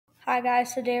Hi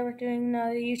guys, today we're doing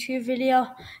another YouTube video,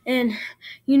 and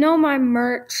you know my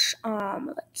merch,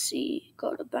 let's see,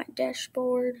 go to my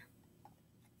dashboard.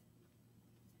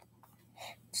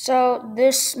 So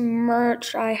this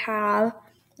merch I've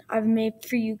made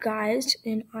for you guys,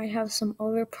 and I have some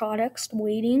other products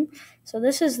waiting. So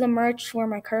this is the merch where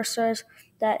my cursor is,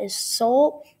 that is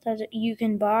sold, that you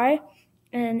can buy,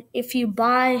 and if you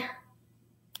buy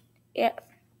it,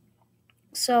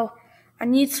 so I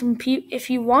need some people, if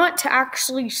you want to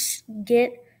actually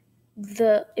get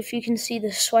if you can see the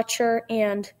sweatshirt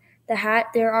and the hat,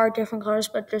 there are different colors,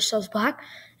 but they're still black.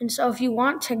 And so if you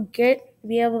want to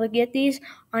be able to get these,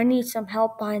 I need some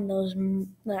help buying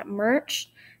that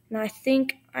merch. And I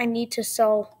think I need to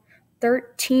sell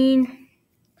 13,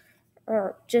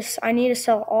 I need to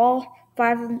sell all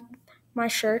 5 of my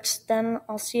shirts. Then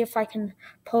I'll see if I can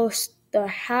post the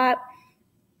hat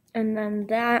and then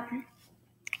that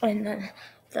and then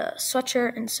the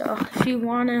sweatshirt. And so if you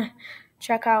want to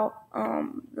check out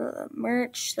the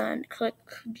merch, then click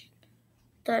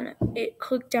down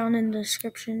in the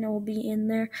description. It will be in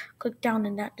there. Click down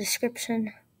in that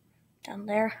description down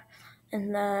there,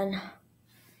 and then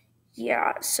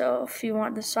yeah, so if you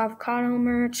want this avocado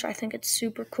merch, I think it's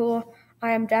super cool.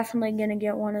 I am definitely gonna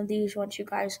get one of these once you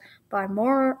guys buy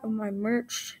more of my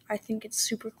merch. I think it's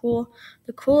super cool.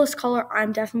 The coolest color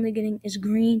I'm definitely getting is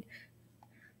green,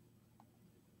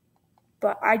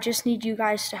 but I just need you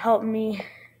guys to help me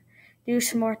do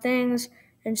some more things.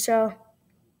 And so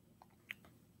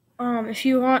if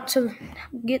you want to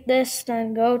get this,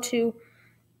 then go to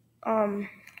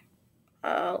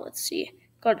let's see,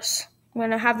 I'm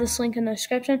gonna have this link in the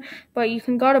description, but you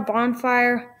can go to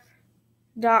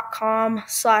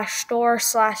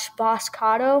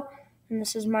bonfire.com/store/Bosscato, and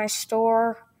this is my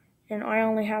store, and I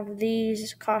only have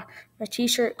these. My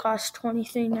t-shirt costs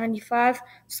 $23.95.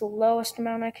 It's the lowest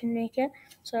amount I can make it.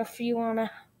 So if you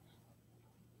wanna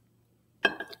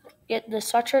get the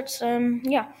sweatshirts,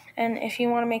 yeah. And if you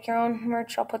want to make your own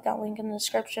merch, I'll put that link in the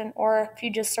description, or if you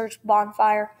just search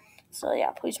Bonfire. So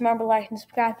yeah, please remember, like and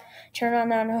subscribe. Turn on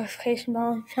that notification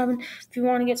bell if you haven't. If you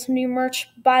want to get some new merch,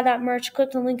 buy that merch.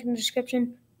 Click the link in the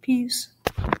description. Peace.